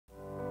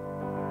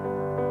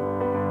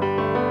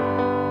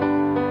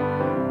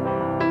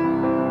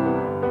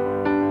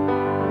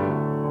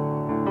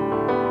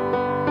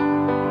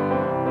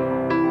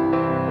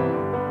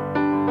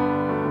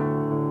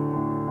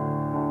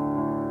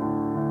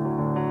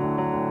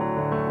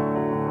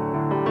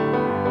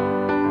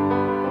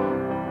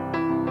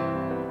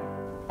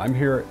I'm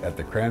here at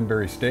the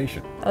Cranberry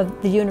Station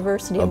of the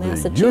University of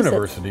Massachusetts. The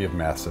University of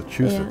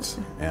Massachusetts.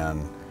 Yeah.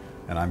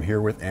 And I'm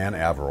here with Ann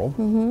Averill,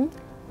 who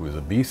is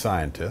a bee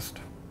scientist.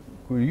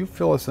 Will you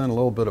fill us in a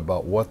little bit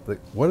about what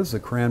is the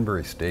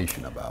Cranberry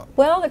Station about?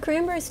 Well, the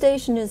Cranberry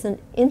Station is an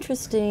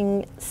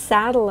interesting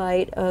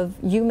satellite of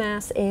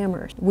UMass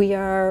Amherst. We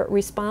are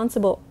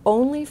responsible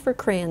only for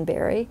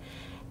cranberry,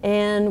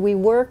 and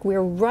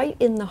we're right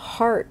in the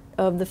heart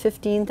of the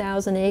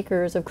 15,000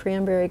 acres of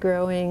cranberry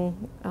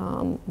growing,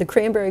 the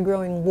cranberry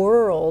growing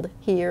world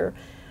here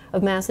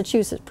of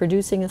Massachusetts,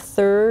 producing a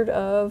third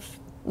of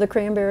the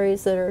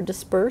cranberries that are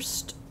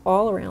dispersed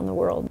all around the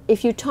world.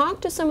 If you talk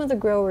to some of the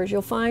growers,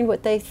 you'll find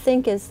what they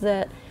think is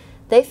that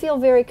they feel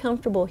very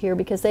comfortable here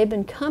because they've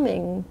been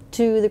coming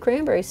to the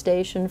Cranberry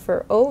Station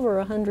for over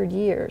 100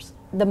 years.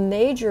 The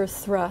major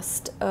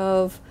thrust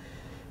of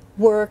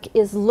work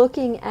is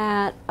looking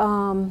at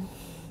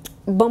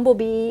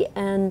bumblebee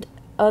and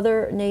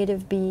other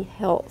native bee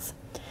health.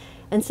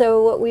 And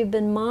so what we've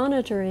been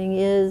monitoring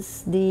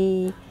is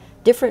the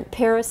different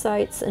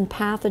parasites and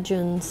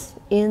pathogens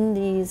in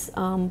these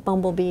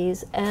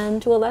bumblebees,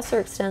 and to a lesser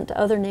extent to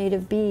other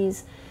native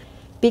bees.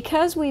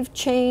 Because we've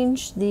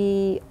changed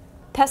the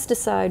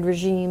pesticide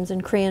regimes in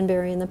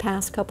cranberry in the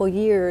past couple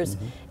years,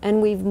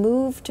 and we've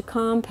moved to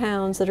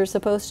compounds that are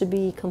supposed to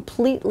be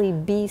completely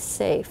bee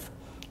safe,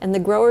 and the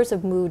growers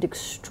have moved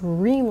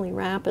extremely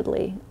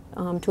rapidly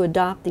to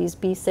adopt these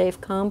bee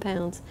safe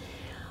compounds,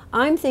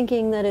 I'm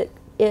thinking that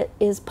it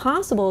is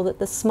possible that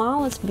the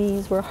smallest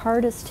bees were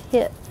hardest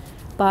hit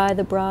by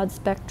the broad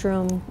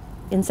spectrum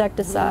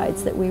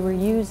insecticides that we were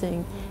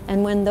using,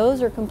 and when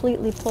those are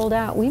completely pulled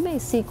out, we may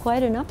see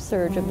quite an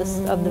upsurge of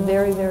the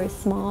very, very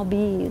small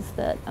bees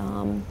that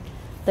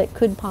that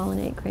could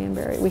pollinate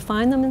cranberry. We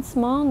find them in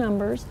small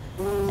numbers,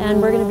 and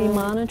we're going to be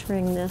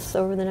monitoring this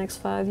over the next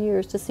 5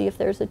 years to see if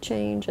there's a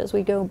change as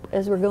we're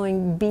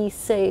going bee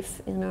safe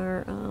in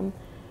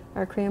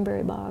our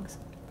cranberry bogs.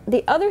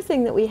 The other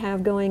thing that we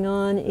have going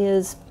on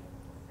is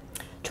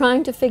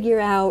trying to figure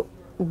out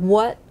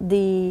what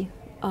the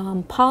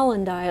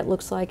pollen diet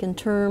looks like in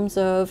terms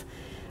of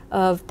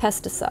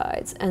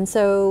pesticides. And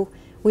so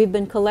we've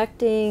been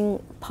collecting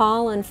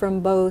pollen from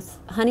both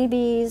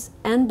honeybees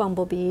and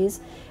bumblebees,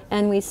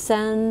 and we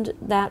send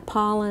that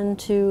pollen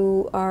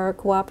to our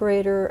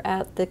cooperator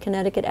at the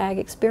Connecticut Ag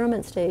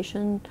Experiment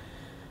Station,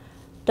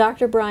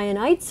 Dr. Brian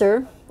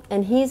Eitzer,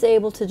 and he's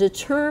able to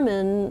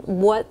determine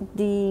what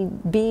the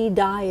bee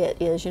diet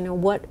is, you know,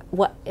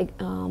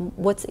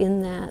 what's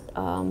in that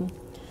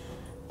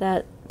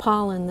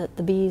pollen that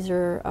the bees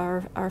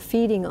are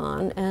feeding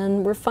on,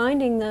 and we're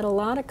finding that a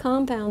lot of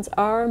compounds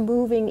are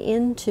moving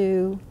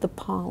into the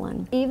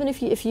pollen. Even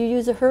if you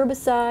use a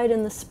herbicide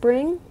in the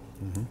spring,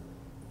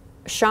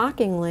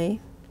 shockingly,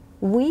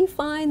 we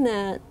find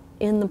that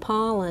in the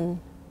pollen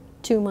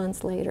 2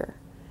 months later.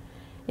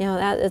 You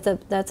know,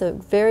 that's a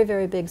very,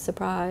 very big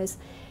surprise.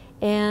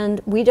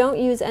 And we don't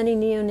use any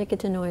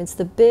neonicotinoids.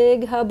 The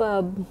big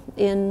hubbub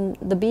in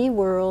the bee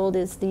world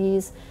is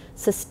this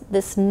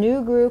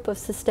new group of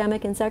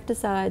systemic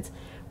insecticides,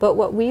 but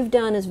what we've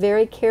done is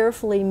very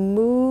carefully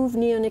move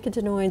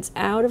neonicotinoids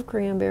out of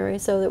cranberry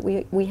so that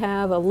we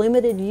have a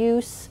limited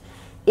use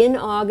in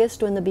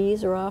August when the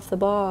bees are off the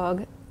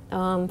bog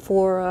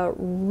for a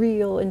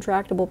real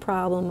intractable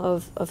problem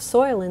of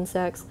soil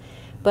insects.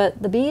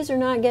 But the bees are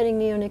not getting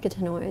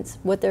neonicotinoids.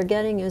 What they're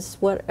getting is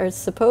what are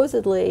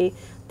supposedly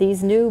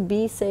these new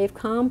bee-safe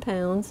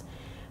compounds.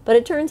 But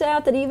it turns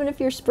out that even if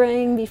you're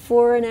spraying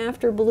before and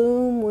after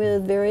bloom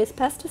with various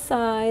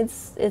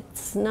pesticides,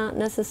 it's not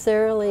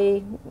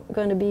necessarily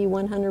going to be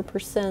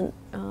 100%.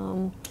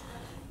 You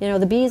know,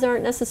 the bees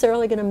aren't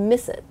necessarily going to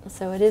miss it.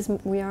 So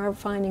we are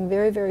finding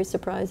very, very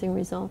surprising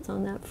results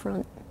on that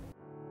front.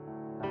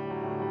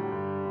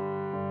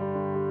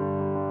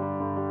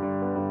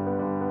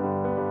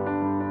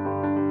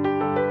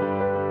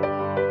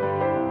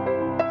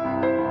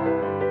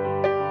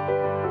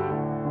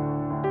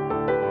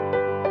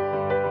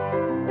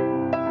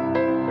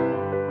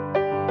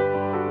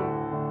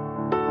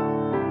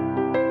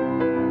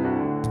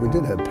 We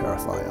did have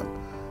parathion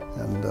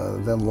and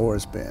then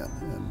lorazban,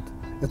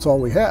 and it's all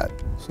we had.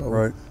 So,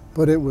 right.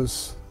 But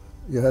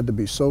you had to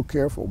be so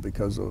careful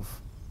because of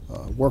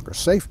worker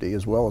safety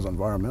as well as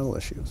environmental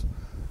issues.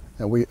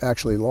 And we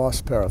actually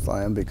lost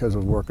parathion because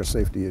of worker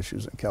safety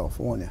issues in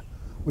California,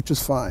 which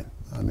is fine.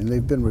 I mean,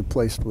 they've been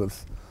replaced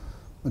with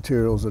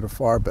materials that are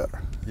far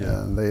better,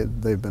 and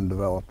they've been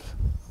developed.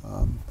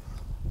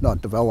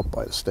 Not developed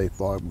by the state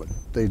bog, but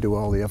they do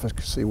all the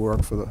efficacy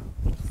work for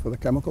the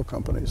chemical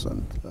companies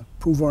and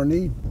prove our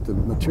need. The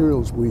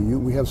materials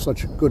we have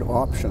such good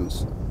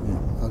options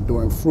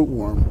during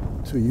fruitworm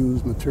to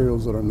use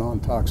materials that are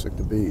non-toxic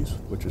to bees,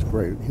 which is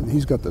great.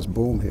 He's got this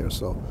boom here,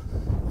 so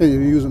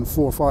you're using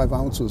 4 or 5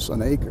 ounces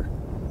an acre,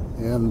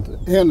 and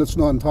it's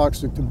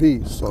non-toxic to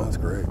bees. So that's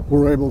great.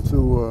 We're able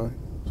to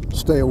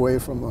stay away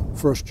from the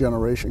first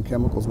generation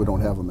chemicals. We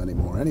don't have them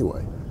anymore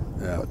anyway.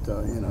 Yeah.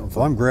 But you know.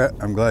 Well,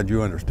 I'm glad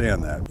you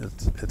understand that.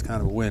 It's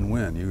kind of a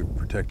win-win. You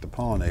protect the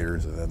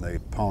pollinators, and then they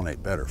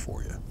pollinate better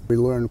for you. We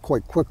learned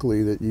quite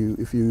quickly that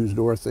if you use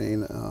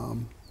Dorthene,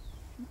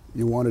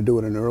 you want to do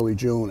it in early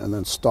June and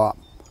then stop,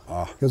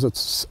 because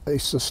it's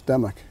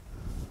asystemic.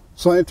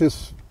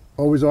 Scientists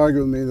always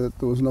argue with me that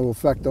there was no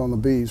effect on the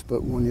bees,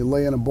 but when you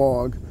lay in a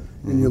bog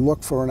and you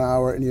look for an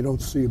hour and you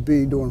don't see a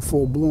bee doing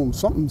full bloom,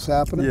 something's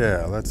happening.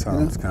 Yeah, that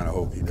sounds kind of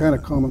hokey. Kind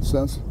of common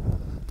sense.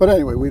 But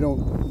anyway, I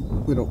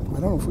don't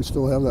know if we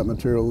still have that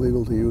material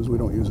legal to use. We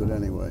don't use it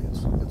anyway.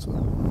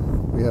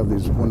 We have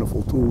these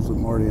wonderful tools that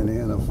Marty and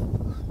Ann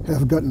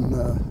have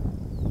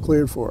gotten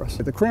cleared for us.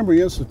 The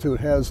Cranberry Institute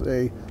has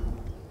a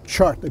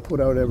chart they put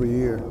out every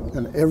year,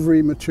 and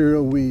every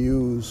material we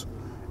use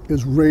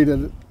is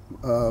rated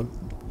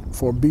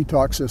for bee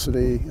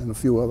toxicity and a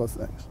few other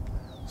things.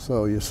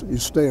 So you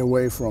stay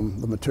away from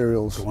the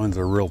materials. The ones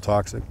that are real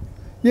toxic?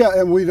 Yeah,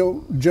 and we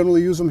don't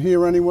generally use them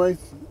here anyway.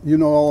 You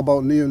know all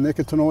about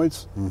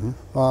neonicotinoids.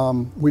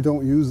 We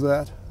don't use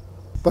that.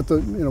 But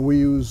we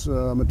use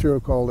a material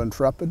called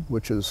Intrepid,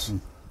 which is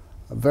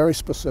very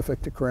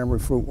specific to cranberry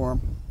fruitworm.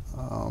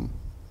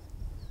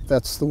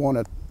 That's the one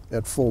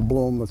at full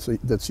bloom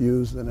that's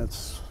used, and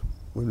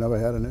we've never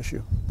had an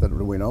issue that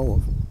we know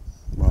of.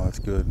 Well, that's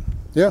good.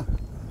 Yeah,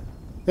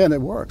 and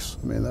it works.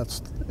 I mean,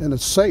 and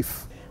it's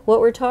safe. What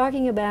we're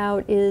talking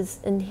about is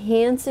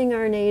enhancing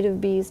our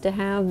native bees to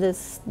have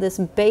this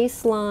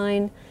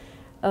baseline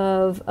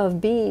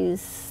of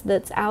bees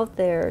that's out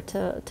there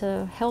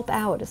to help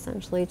out,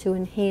 essentially, to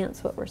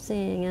enhance what we're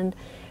seeing. And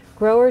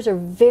growers are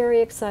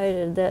very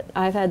excited that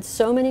I've had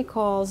so many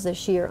calls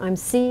this year. I'm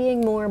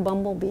seeing more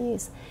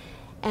bumblebees.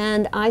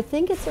 And I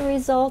think it's a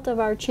result of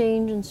our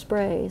change in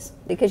sprays,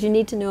 because you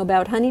need to know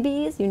about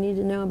honeybees, you need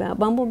to know about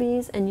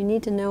bumblebees, and you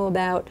need to know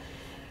about,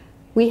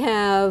 we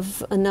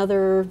have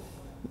another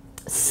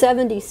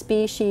 70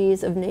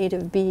 species of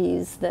native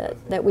bees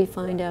that we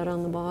find out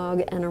on the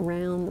bog and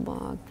around the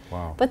bog.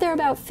 Wow. But there are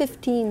about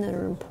 15 that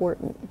are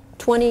important.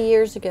 20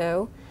 years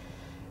ago,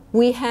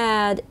 we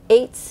had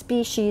 8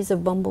 species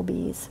of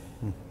bumblebees.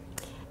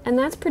 And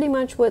that's pretty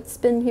much what's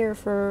been here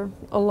for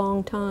a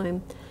long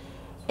time.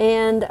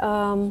 And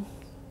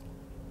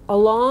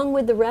along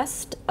with the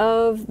rest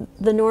of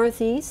the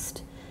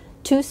Northeast,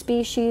 2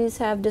 species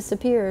have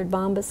disappeared,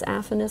 Bombus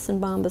affinis and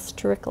Bombus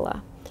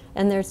terricola.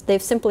 And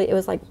it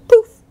was like,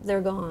 poof, they're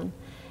gone.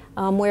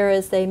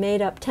 Whereas they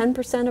made up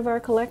 10% of our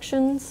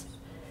collections,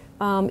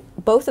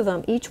 both of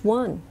them, each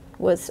one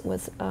was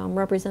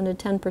represented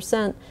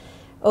 10%.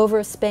 Over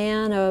a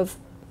span of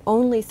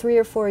only 3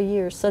 or 4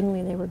 years,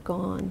 suddenly they were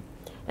gone.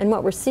 And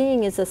what we're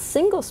seeing is a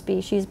single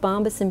species,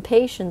 Bombus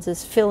impatiens,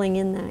 is filling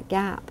in that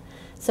gap.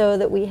 So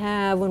that we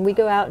have, when we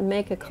go out and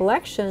make a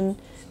collection,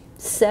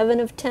 7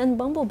 of 10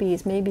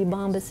 bumblebees may be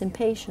Bombus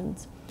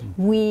impatiens.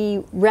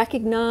 We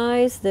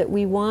recognize that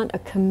we want a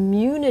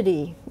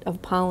community of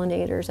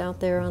pollinators out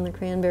there on the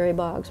cranberry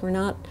bogs.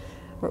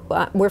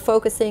 We're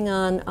focusing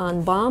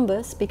on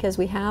Bombus because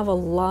we have a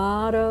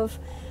lot of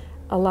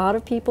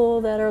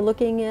people that are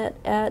looking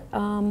at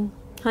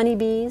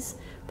honeybees.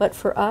 But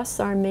for us,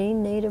 our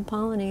main native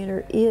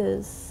pollinator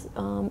is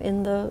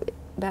in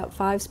about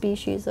 5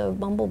 species of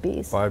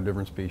bumblebees. 5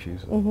 different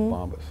species of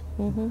Bombus.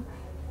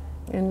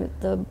 And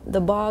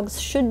the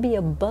bogs should be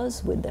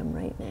abuzz with them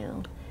right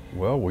now.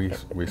 Well,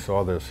 we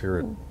saw this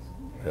here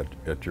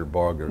at your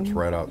bog that's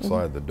right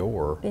outside the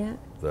door. Yeah.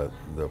 That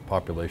the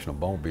population of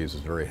bumblebees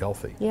is very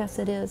healthy. Yes,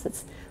 it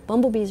is.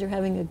 Bumblebees are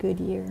having a good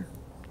year.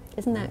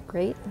 Isn't that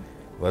great?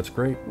 Well, that's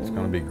great. It's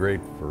going to be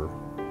great for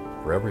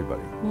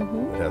everybody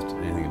that has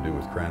anything to do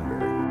with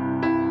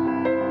cranberry.